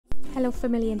Hello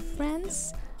family and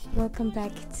friends, welcome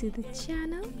back to the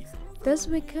channel. This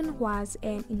weekend was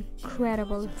an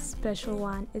incredible special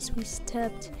one as we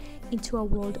stepped into a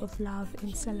world of love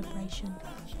and celebration.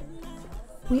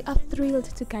 We are thrilled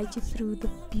to guide you through the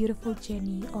beautiful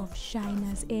journey of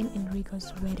Shynah and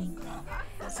Enrico's wedding.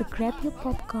 So grab your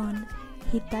popcorn,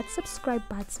 hit that subscribe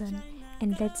button,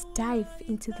 and let's dive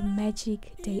into the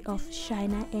magic day of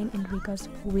Shynah and Enrico's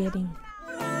wedding.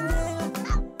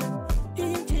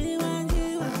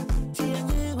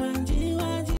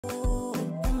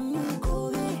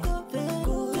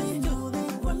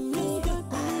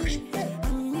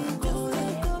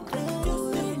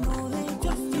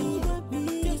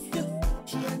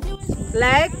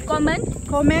 Like,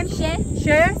 comment,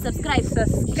 share, subscribe.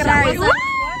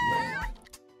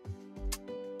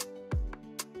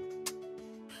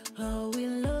 How we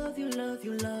love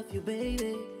you,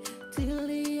 baby, till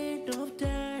the end of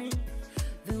time.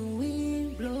 The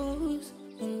wind blows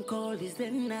and cold is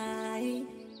the night.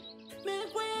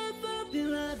 Make way for be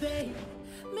my baby,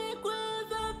 make way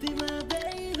for be my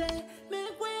baby,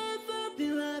 make way for be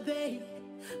my baby.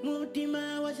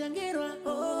 Mutima wa Ngaro,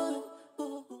 oh.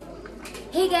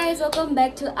 Hey guys, welcome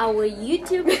back to our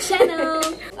YouTube channel.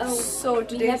 So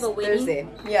today have a wedding. Thursday.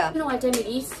 Yeah. You know what time it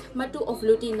is? Matu of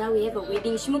Luti, now we have a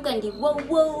wedding. Shmukandi,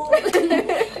 whoa.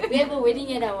 We have a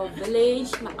wedding at our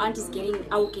village. My aunt is getting,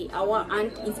 our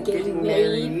aunt is getting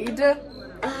married.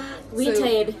 We're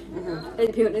tired.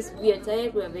 Let's be honest, we are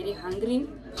tired, we are very hungry.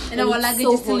 And our luggage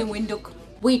is still in Windhoek.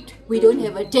 Wait, we don't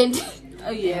have a tent. Oh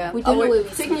yeah. We don't know where we're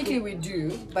technically we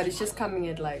do, but it's just coming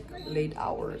at like late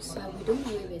hours. We don't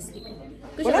know where we're sleeping.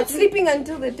 We're not sleeping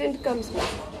until the tent comes.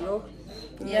 No?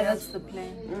 Yeah, that's the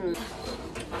plan.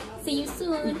 See you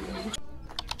soon.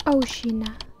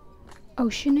 Shynah.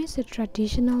 Shynah is a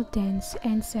traditional dance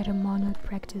and ceremonial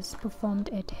practice performed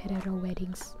at Herero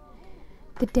weddings.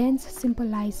 The dance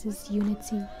symbolizes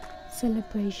unity,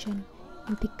 celebration,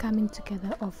 and the coming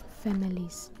together of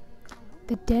families.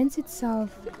 The dance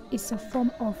itself is a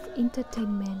form of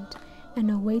entertainment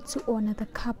and a way to honor the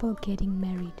couple getting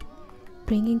married,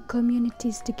 bringing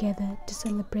communities together to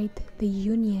celebrate the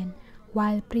union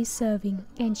while preserving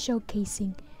and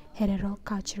showcasing Herero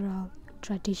cultural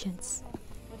traditions.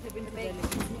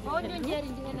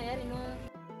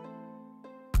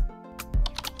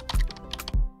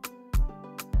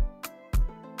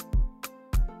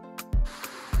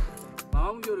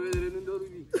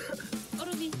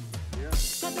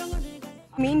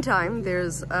 Meantime,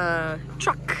 there's a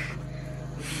truck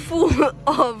full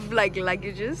of like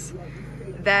luggages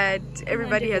that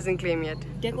everybody hasn't claimed yet.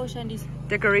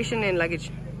 Decoration and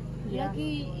luggage. Yeah.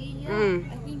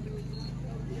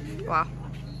 Wow.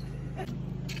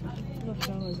 The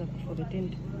flowers are for the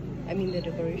tent. I mean the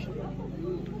decoration.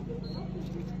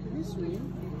 This way.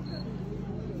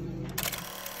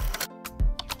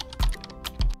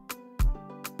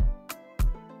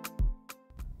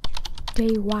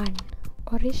 Day 1,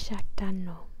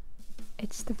 Orishatano.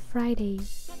 It's the Friday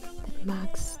that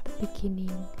marks the beginning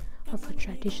of a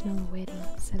traditional wedding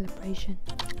celebration.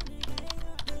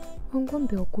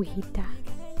 Ongombe okuhita.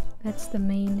 That's the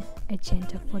main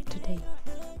agenda for today.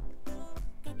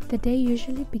 The day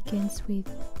usually begins with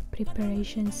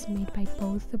preparations made by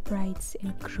both the bride's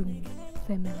and groom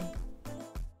family.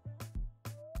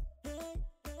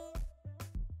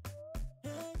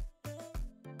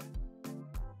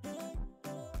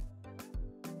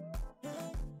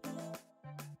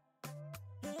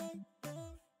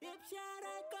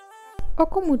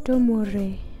 Okumuto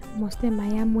more moste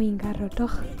maya Ngaro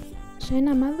toch.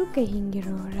 Shynah maluke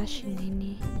hingiro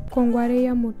rashinene. Kongware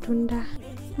ya mutunda.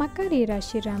 Makarira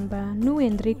shiramba nu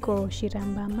Enrico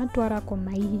shiramba matwara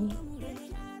komai.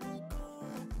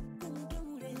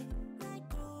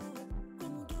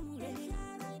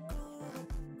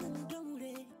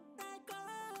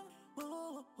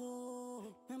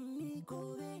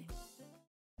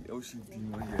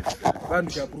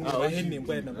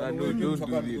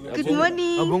 Good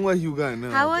morning.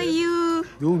 How are you?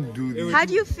 Don't do this. How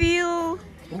do you feel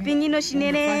being in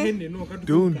Oshinene?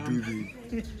 Don't do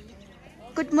this.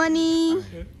 Good morning.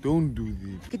 Don't do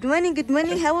this. Good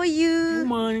morning. How are you? Good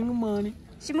morning.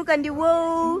 Shimukandi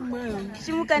wo.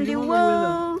 Shimukandi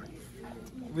wo.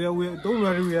 Don't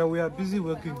worry, we are busy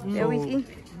working. We are working.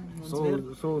 So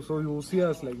you will see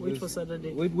us like Wait this. for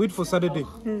Saturday. Wait for Saturday.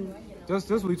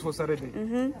 Just wait for Saturday. I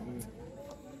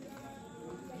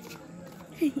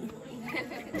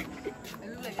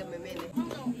look like a memele.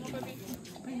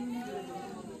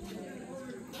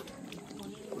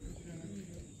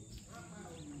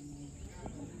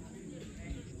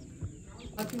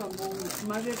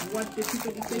 What the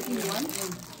people expecting you want?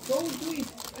 Go do it.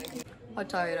 How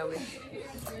tired are we?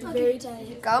 Very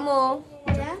tired. Come on.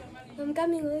 Yeah, I'm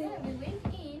coming with.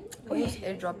 Who's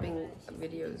airdropping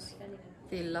videos?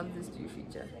 They love this new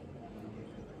feature.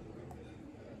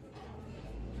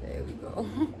 There we go.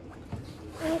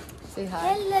 Say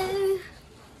hi. Hello.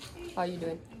 How are you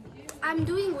doing? I'm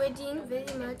doing wedding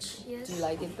very much. Yes. Do you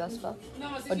like it thus far?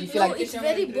 Or do you feel like it's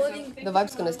very boring. the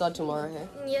vibe's gonna start tomorrow here?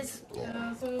 Yes.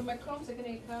 Yeah. You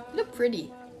look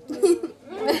pretty.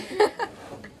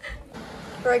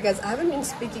 Alright guys, I haven't been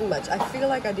speaking much. I feel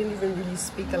like I didn't even really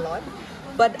speak a lot.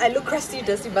 But I look crusty,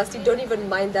 dusty, busty. Don't even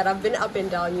mind that. I've been up and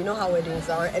down. You know how weddings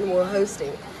are. And we're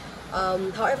hosting.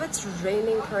 However, it's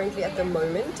raining currently at the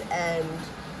moment. And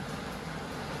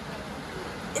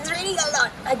it's raining a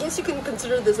lot. I guess you can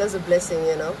consider this as a blessing,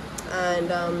 you know. And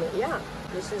yeah,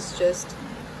 this is just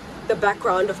the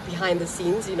background of behind the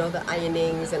scenes. You know, the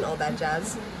ironings and all that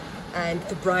jazz. And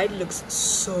the bride looks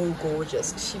so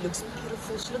gorgeous. She looks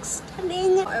beautiful. She looks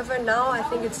stunning. However, now I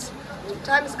think it's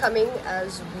time is coming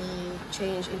as we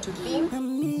change into theme.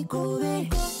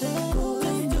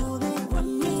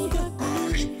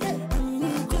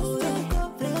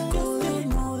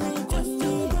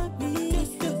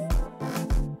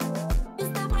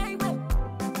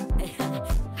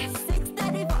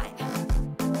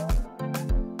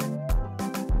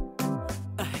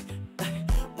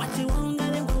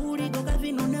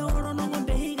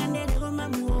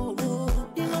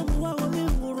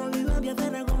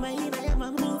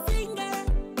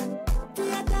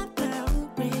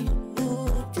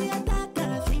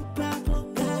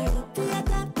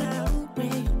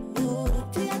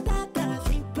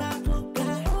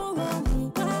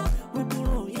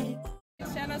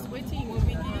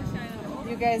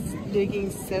 You guys looking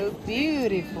so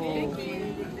beautiful.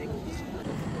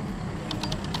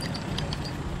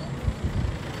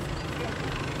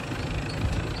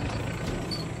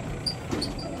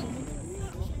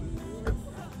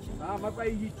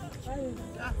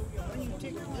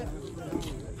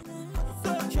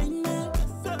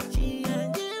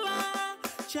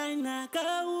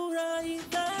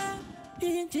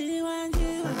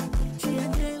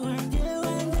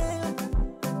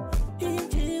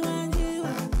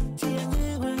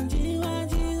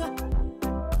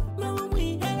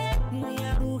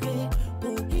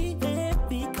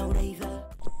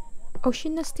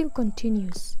 Shynah still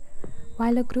continues,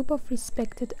 while a group of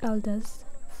respected elders,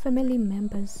 family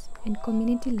members and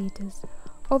community leaders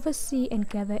oversee and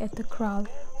gather at the kraal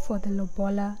for the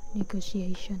lobola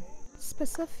negotiation.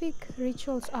 Specific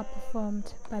rituals are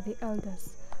performed by the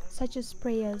elders, such as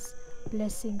prayers,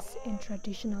 blessings and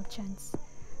traditional chants.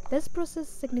 This process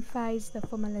signifies the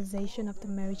formalization of the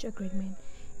marriage agreement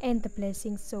and the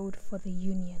blessing sought for the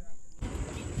union.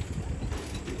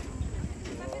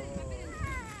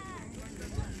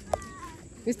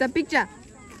 Mr. Picture.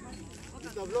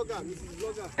 Mr. Vlogger, Mrs.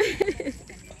 Vlogger.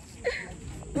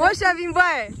 What's your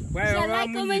boy? Shall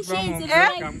like, comment, share, and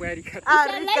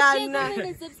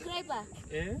subscribe.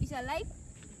 You shall like,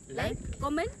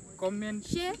 comment,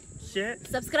 share,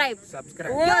 subscribe.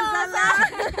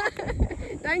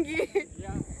 Thank you.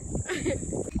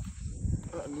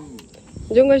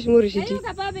 Jongo shmurishiti.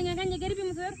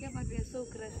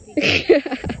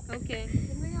 Okay.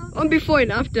 On before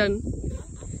and after.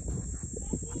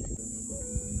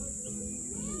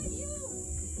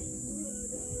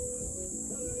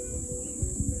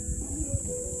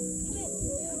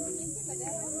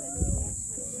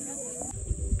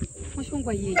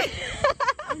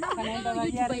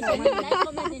 YouTube, like,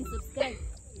 comment, and subscribe.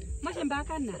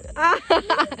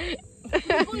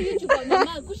 YouTuber,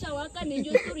 mama, kusha waka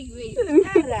nenjo story we.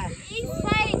 Inside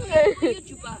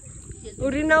YouTuber.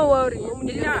 Urina worry.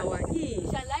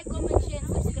 Shall like, comment, share, and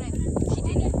subscribe.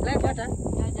 Like what?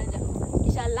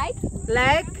 Shall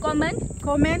like,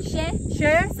 comment,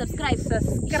 share, subscribe.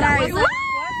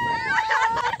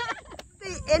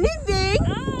 Say anything?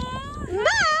 No.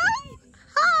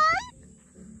 Hi.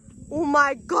 Oh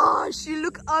my gosh, you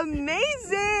look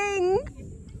amazing.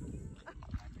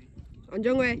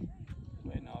 Anjongwe.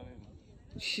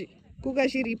 Kuga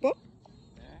shiripo.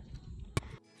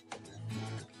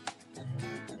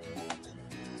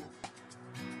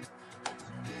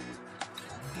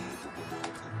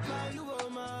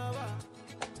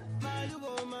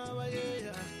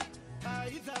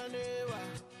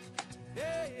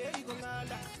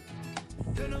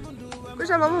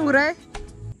 Kusha mamungure.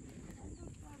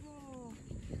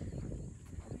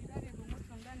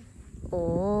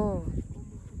 Oh.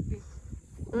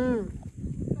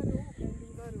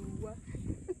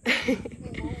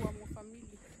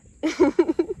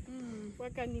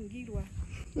 Wakaningirwa.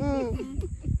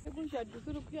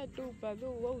 Kushadukuru kuyatopa lo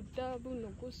wa utabu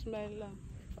nokusmela.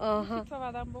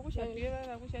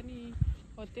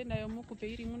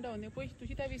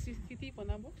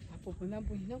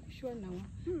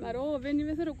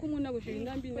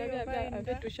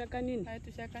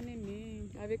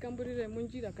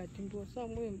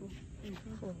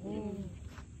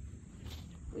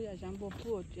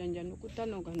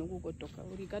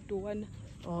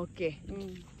 Okay.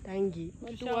 Tangi.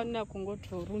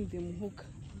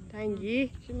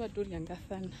 Tangi.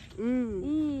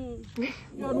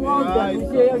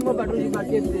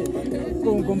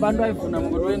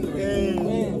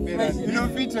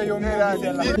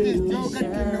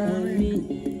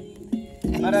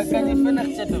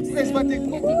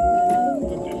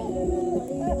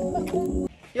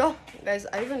 Yo, guys,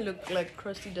 I even look like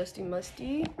crusty, dusty,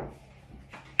 musty.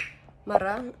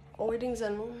 Mara, weddings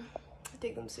and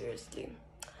take them seriously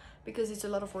because it's a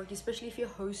lot of work, especially if you're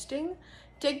hosting.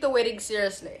 Take the wedding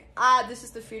seriously. This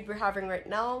is the feed we're having right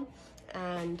now,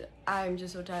 and I'm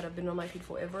just so tired. I've been on my feet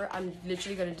forever. I'm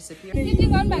literally gonna disappear.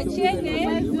 Sitting on my chair,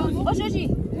 whoever is sitting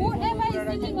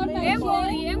on my chair.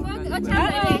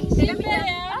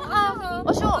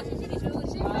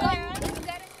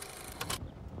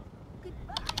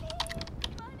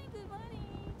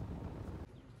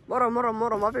 Moro,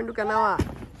 mapenduka nawa.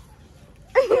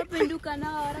 Penduka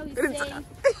now, what are we saying?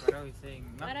 What are we saying?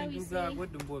 What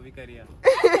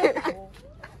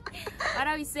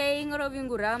are we saying?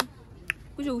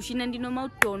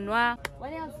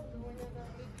 What else?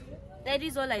 That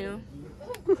is all I know.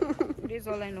 That is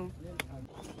all I know.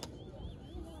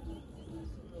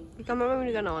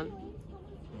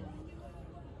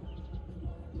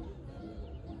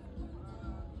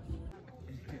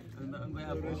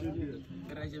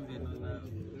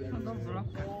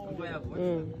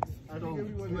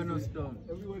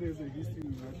 Everyone is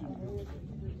existing.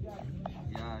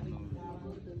 Yeah, no.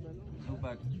 No,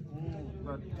 but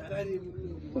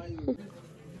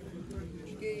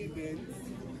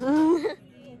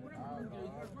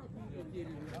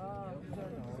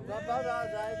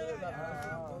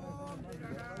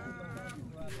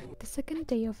The second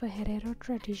day of a Herero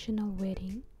traditional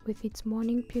wedding, with its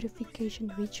morning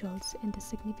purification rituals and the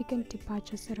significant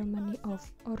departure ceremony of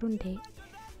Orunde,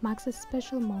 marks a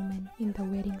special moment in the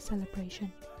wedding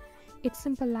celebration. It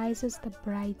symbolizes the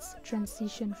bride's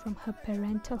transition from her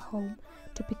parental home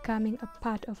to becoming a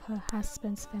part of her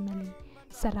husband's family,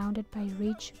 surrounded by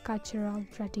rich cultural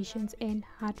traditions and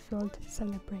heartfelt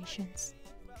celebrations.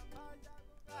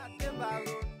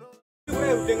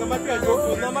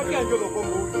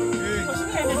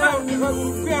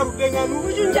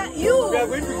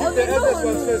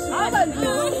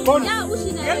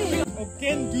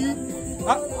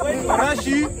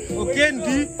 Arashi,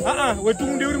 Okendi,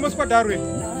 wetunde uri mosquadarwe.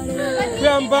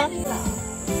 Kuyamba.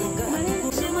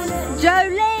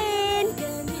 Jolene!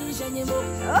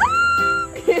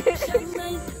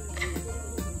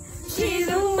 She's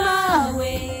on my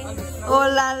way.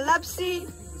 Hola, Lapsi.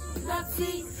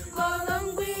 Lapsi,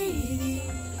 Colangwini.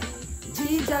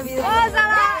 Gita Vida. Oh,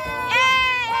 Zara!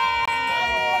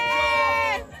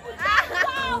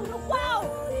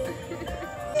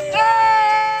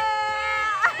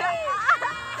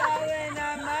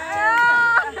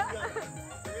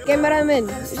 Cameraman,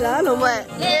 siya no ba?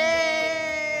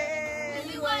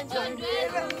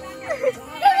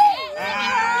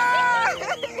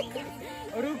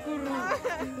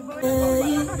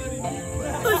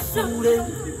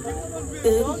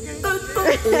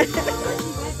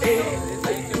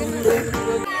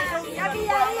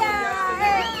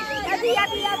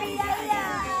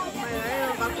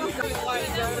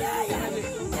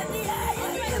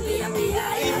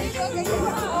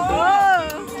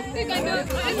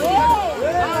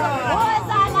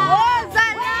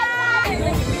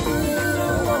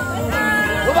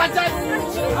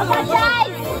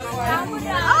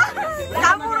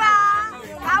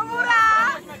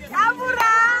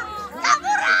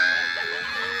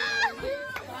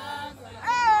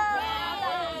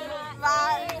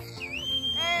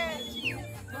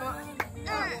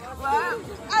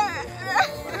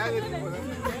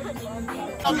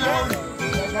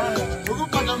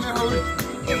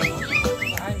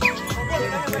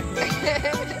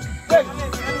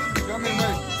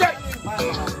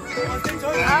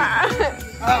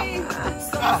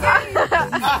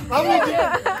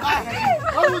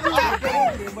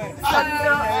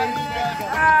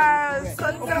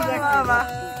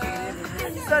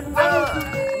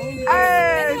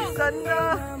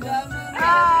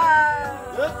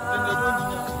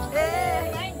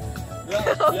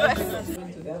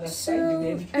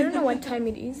 So, I don't know what time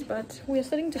it is, but we are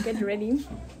starting to get ready.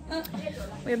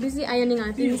 We are busy ironing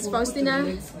our things. Faustina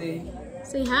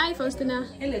Say hi, Faustina.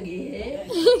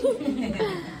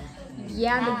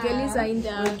 Yeah, the girlies are in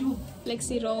the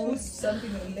flexi rolls.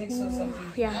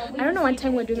 Yeah, I don't know what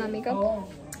time we're doing our makeup,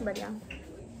 but yeah.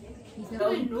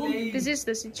 This is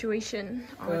the situation.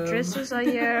 Our dresses are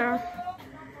here.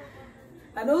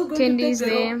 Candy is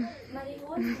there.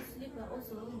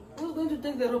 Who's going to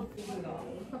take the rope?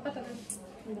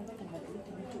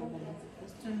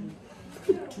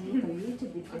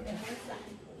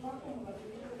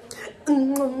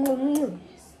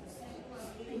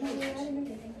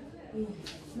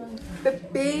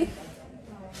 Pepe.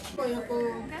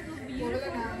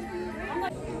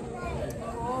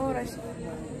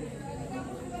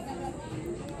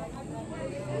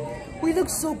 We look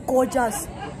so gorgeous.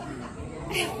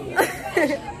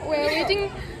 We're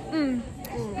waiting.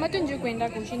 Matunju kwenda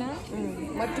kushina.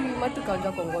 Matu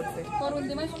kanja kongote.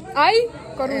 Ai,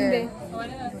 korunde.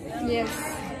 Yes,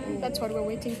 that's what we're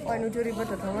waiting for.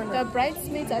 The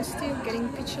bridesmaids are still getting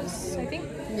pictures, I think.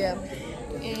 Yeah.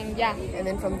 And yeah. And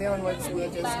then from there onwards,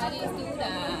 we'll just.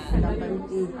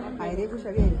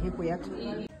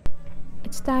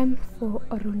 It's time for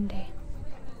Orunde.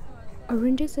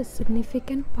 Orunde is a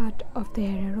significant part of the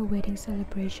Herero wedding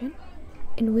celebration,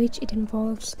 in which it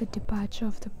involves the departure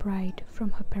of the bride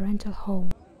from her parental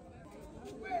home.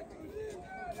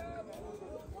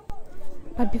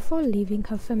 But before leaving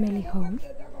her family home,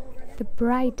 the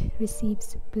bride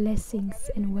receives blessings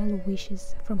and well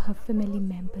wishes from her family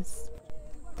members.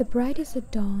 The bride is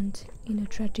adorned in a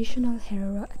traditional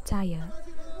Herero attire,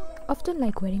 often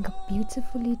like wearing a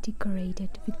beautifully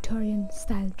decorated Victorian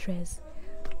style dress,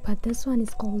 but this one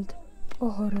is called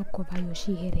Ohoroko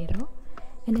Vayoshi Herero,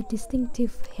 and a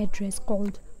distinctive headdress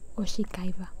called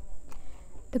Oshikaiva.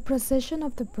 The procession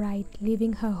of the bride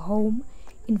leaving her home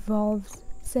involves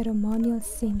ceremonial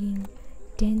singing,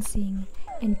 dancing,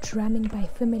 and drumming by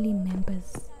family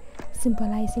members,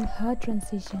 symbolizing her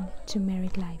transition to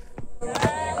married life.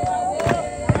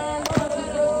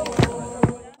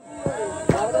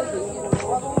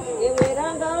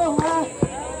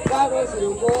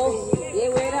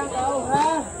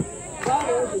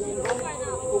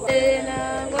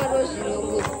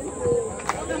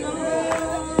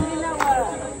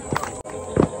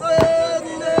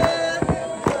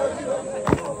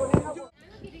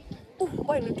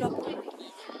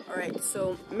 Alright,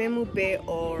 so Bale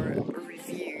or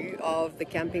review of the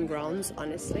camping grounds,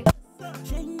 honestly.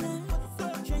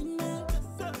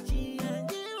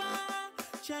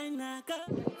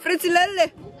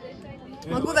 Fritzilelle!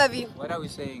 What are we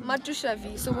saying?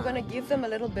 Matushavi. So we're gonna give them a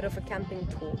little bit of a camping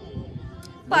tour.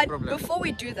 But before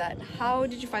we do that, how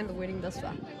did you find the wedding thus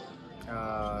far?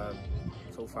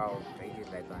 So far, I rated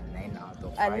like a 9 out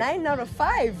of 5. A 9 out of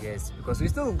 5? Yes, because we're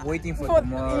still waiting for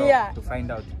tomorrow to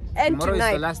find out. And tomorrow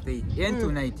tonight. is the last day. And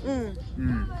tonight.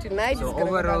 Tonight so is gonna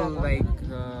overall, be like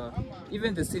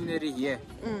even the scenery here,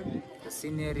 the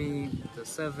scenery, the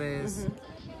service,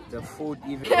 the food,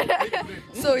 even.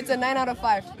 So it's a 9 out of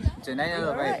 5. It's a 9 out of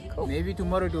 5. Alright, cool. Maybe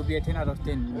tomorrow it will be a 10 out of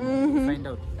 10. We'll find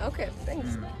out. Okay,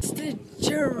 thanks. Mr.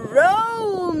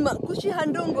 Jerome! Kushi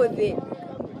handongo there.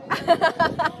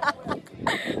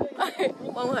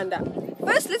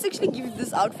 First, let's actually give you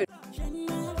this outfit.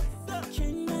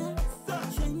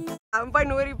 I'm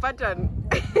fine, worry pattern.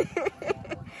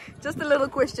 Just a little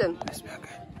question.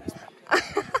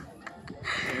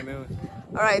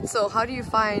 Alright, so how do you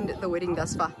find the wedding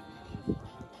thus far?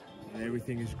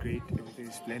 Everything is great, everything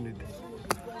is splendid.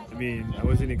 I mean, I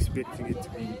wasn't expecting it to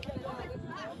be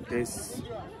this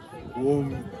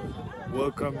warm,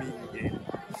 welcoming, and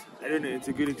I don't know, it's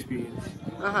a good experience.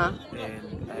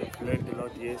 And I've learned a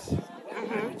lot, yes.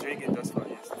 I'm enjoying it thus far,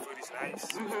 yes. The food is nice,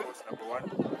 of course, number one.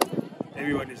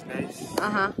 Everyone is nice.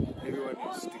 Everyone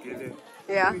is together.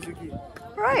 Yeah. It's okay.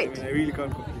 Right. I mean, I really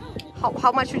can't complain.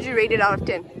 How much would you rate it out of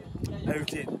 10? Out of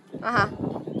 10.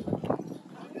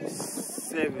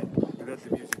 7 without the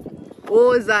music.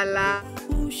 Oh, Zala.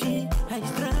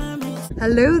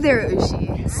 Hello there,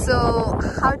 Ushi. So,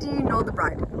 how do you know the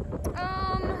bride?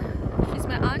 She's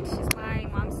my aunt. She's my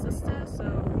mom's sister. So,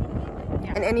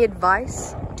 yeah. And any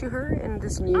advice to her in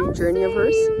this new journey of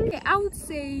hers? Okay, I would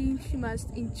say she must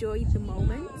enjoy the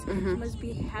moment. She must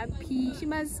be happy. She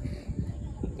must,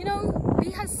 you know,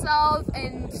 be herself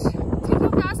and take care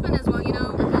of her husband as well, you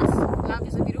know, because love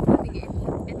is a beautiful thing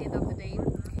at the end of the day.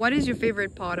 What is your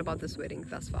favorite part about this wedding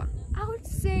thus far? I would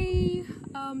say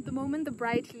the moment the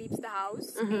bride leaves the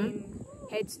house and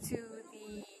heads to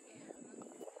the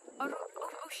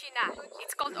Oshina.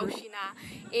 It's called Oshina.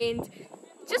 And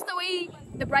just the way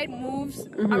the bride moves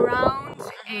around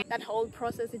and that whole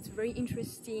process, it's very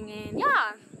interesting. And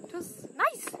yeah, it was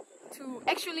nice to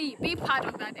actually be part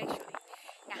of that actually.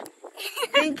 Yeah.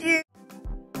 Thank you.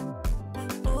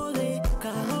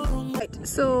 Right,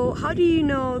 so how do you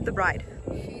know the bride?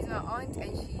 She's my aunt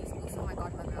and she's also my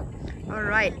godmother.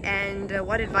 Alright, and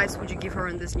what advice would you give her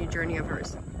on this new journey of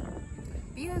hers?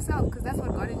 Be herself, because that's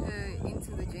what got her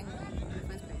into the journey in the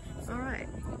first place. Alright.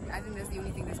 I think that's the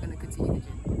only thing that's going to continue the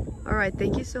journey. Alright,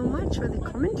 thank you so much for the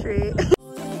commentary.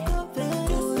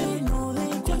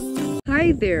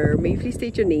 Hi there, may you please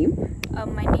state your name?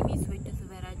 My name is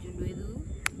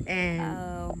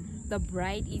And the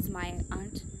bride is my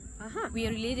aunt. We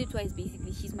are related twice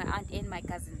basically. She's my aunt and my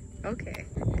cousin. Okay.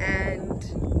 And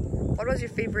what was your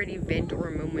favorite event or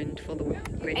moment for the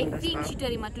wedding? I think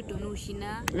Shitarimatu don't know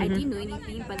Shynah. I didn't know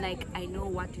anything, but like I know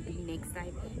what to do next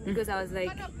time. Because I was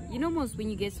like, you know most when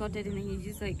you get sorted and then you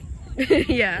just like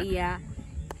yeah.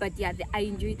 But yeah, I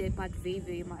enjoyed that part very,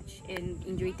 very much and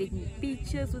enjoyed taking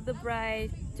pictures with the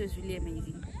bride. It was really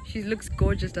amazing. She looks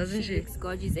gorgeous, doesn't she? She looks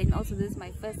gorgeous, and also this is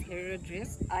my first Herero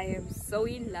dress. I am so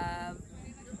in love.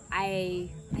 I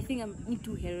think I'm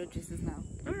into Herero dresses now.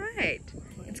 Alright.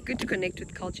 It's good to connect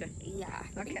with culture. Yeah.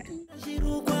 Okay.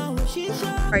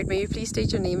 Alright, may you please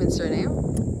state your name and surname?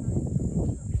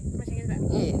 What is that?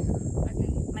 Yeah. Okay.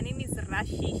 My name is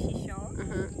Rashi Shisho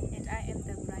and I am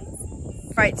the bride.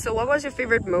 Right, so what was your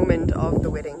favorite moment of the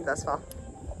wedding thus far?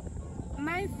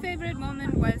 My favorite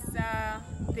moment was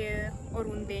the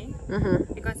Orunde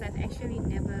because I've actually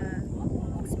never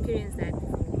experienced that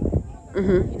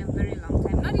in a very long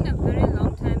time. Not in a very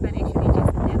long time, but actually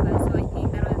just never. So I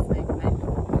think that was like my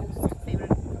most favorite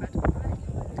part of the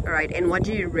wedding. Alright, and what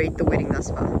do you rate the wedding thus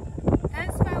far?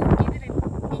 Thus far, I would give it an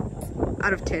 8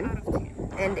 out of 10? out of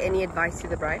 10. And any advice to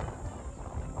the bride?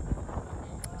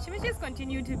 She will just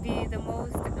continue to be the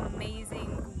most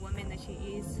amazing woman that she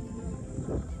is.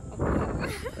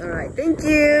 Alright, thank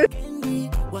you.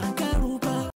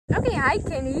 Okay, hi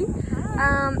Kenny.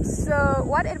 So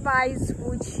what advice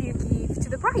would you give to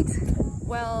the bride?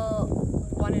 Well,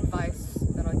 one advice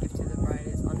that I'll give to the bride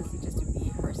is honestly just to be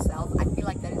herself. I feel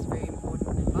like that is very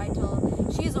important and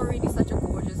vital. She is already such a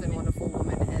gorgeous and wonderful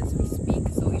woman as we speak.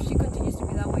 So if she continues to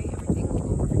be that way, everything will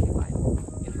go perfectly fine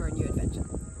in her new adventure.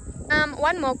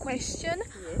 One more question.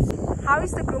 Yes. How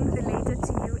is the groom related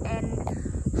to you and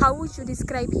how would you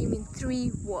describe him in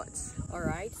 3 words?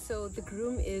 Alright, so the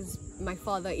groom is my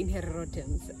father in Herero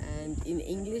terms, and in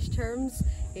English terms,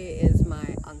 he is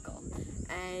my uncle.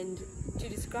 And to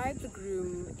describe the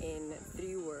groom in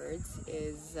 3 words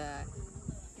is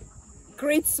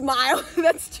great smile.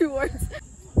 That's 2 words.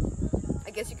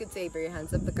 I guess you could say very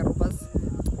handsome. The karupas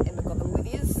and the Katongone,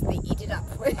 they eat it up.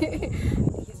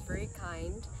 He's very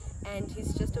kind and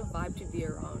he's just a vibe to be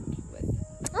around with.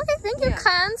 Okay, thank you,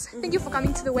 Kans. Thank you for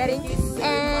coming to the wedding.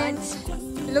 And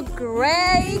you look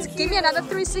great. Give me another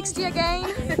 360 again.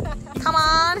 Come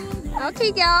on.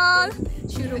 Okay, girl.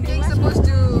 The cake supposed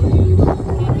to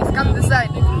come this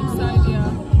side.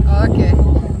 Okay.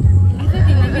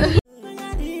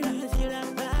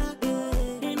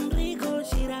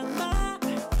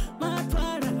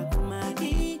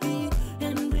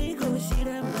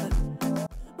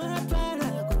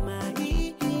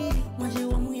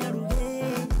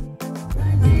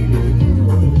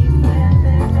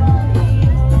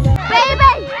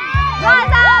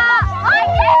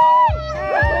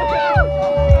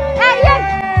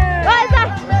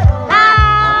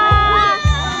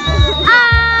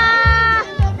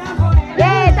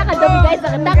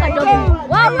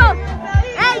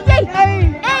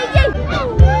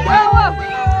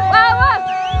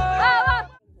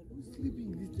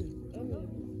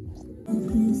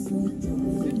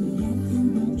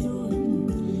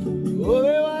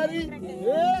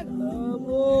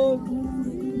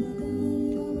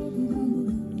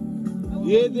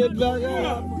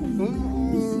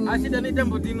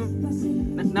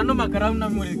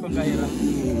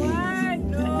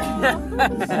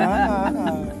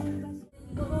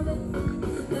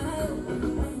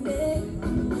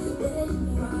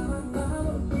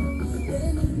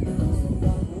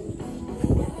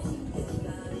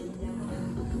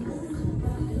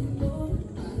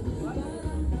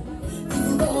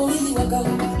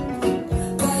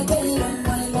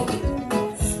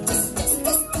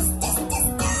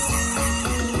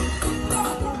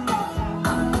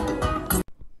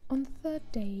 On the third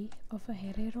day of a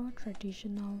Herero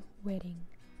traditional wedding,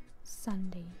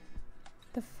 Sunday,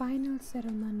 the final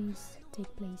ceremonies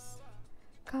take place,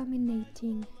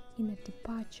 culminating in the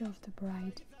departure of the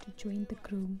bride to join the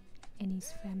groom and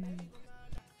his family.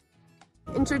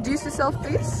 Introduce yourself,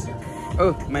 please.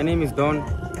 Oh, my name is Don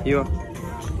Yo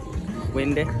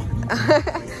Wende,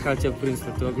 culture prince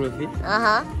photography.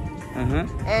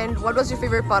 And what was your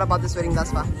favorite part about this wedding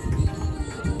thus far?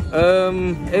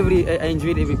 I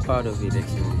enjoyed every part of it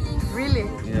actually. Really?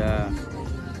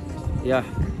 Yeah.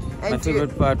 My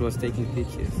favorite part was taking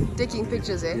pictures. Taking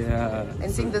pictures, eh? Yeah.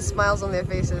 And seeing the smiles on their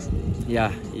faces.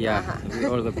 Yeah. With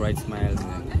all the bright smiles.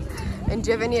 And do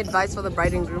you have any advice for the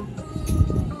bride and groom?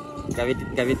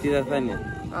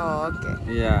 Oh, okay.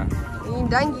 Yeah.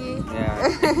 Dangi. Yeah.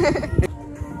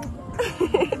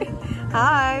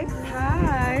 Hi.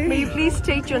 Hi. May you please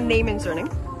state your name and surname?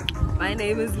 My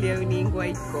name is Leonie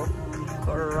Ngwaiko.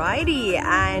 Alrighty.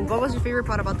 And what was your favorite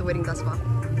part about the wedding thus far?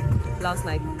 Last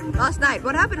night. Last night?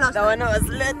 What happened last night? That one was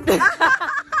lit. That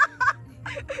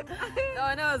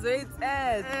one was way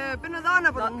sad.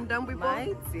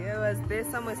 Mate, it was there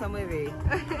somewhere there.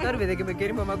 Not with the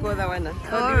getting from a go that one.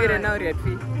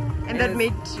 And that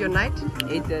made your night?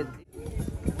 It did.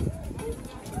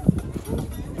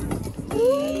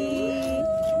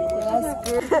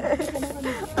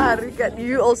 Arika,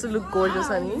 you also look gorgeous,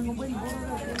 honey.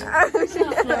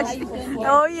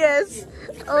 Oh yes.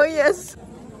 Oh yes.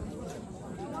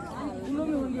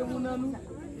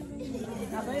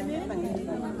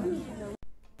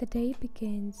 The day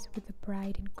begins with the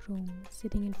bride and groom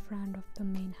sitting in front of the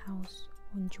main house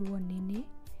on Juonene,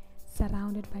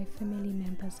 surrounded by family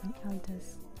members and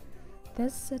elders.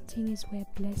 This sitting is where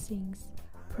blessings,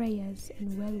 prayers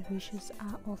and well wishes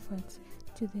are offered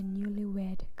to the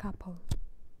newlywed couple.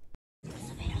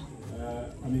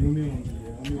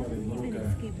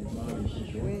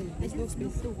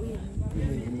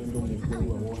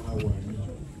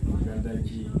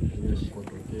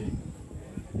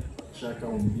 Shaka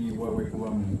umbiwa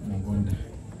wekuwa mugonda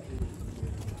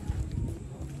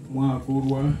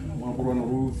mwakurwa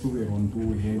norusuwe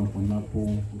rondu heno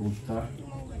ponapo ruta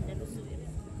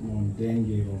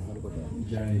mondengero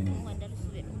jaini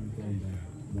kaida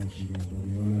moshiga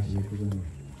doriona shekuzo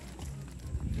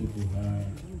utuha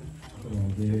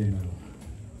rongerena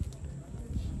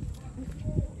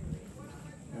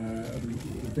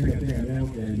tenga leo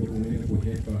kendo kumene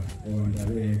kuhepa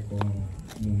ondare ko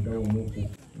munda omuku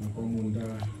nakomunda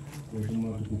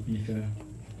kwetuma tukupika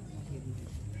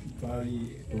bali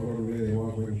tororulele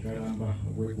wako ekaramba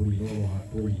wekulilolo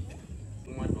hatoi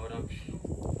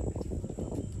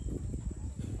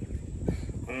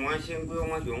omwashengwe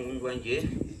omwashongundwa nje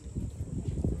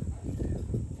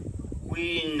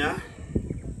kwina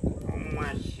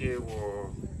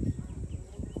omwashewo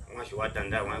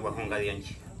omwashiwatanda wahongalia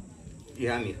nje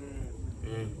ihamira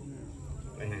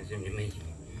wanazemdemeji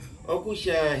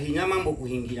okusha hina mambo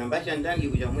kuhingira mbasha ndangi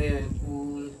kujamwe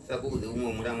kusakuze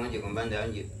umwe mura mwanje kombanda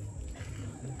anje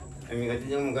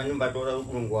amikatija muganyumba tora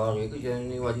ukulungwaro kusha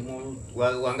ni walimo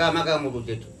wanga maka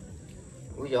muruteto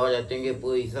uja wala tenge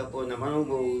po isapo na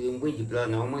manombo mbwiji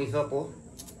plana omwe isapo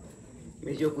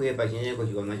misho kuhepa chinyeko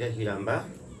chikomasha chilamba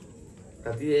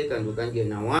kapire kandu kanje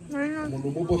na wa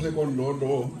mundu mupose kon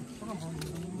londo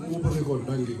mupose kon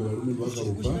dangi ko mundu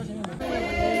akarupa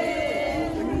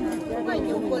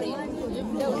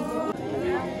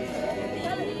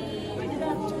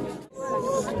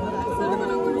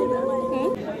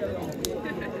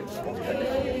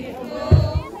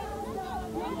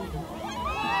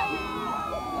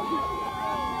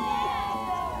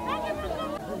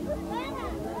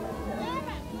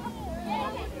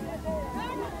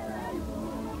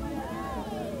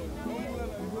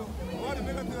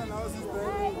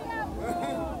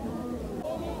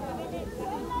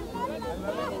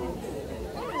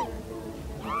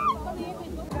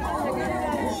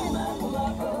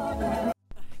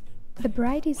The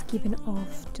bride is given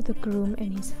off to the groom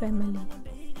and his family.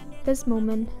 This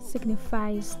moment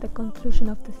signifies the conclusion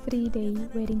of the 3-day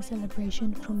wedding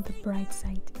celebration from the bride's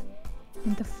side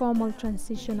and the formal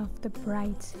transition of the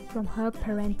bride from her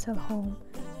parental home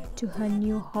to her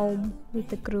new home with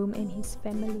the groom and his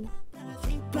family.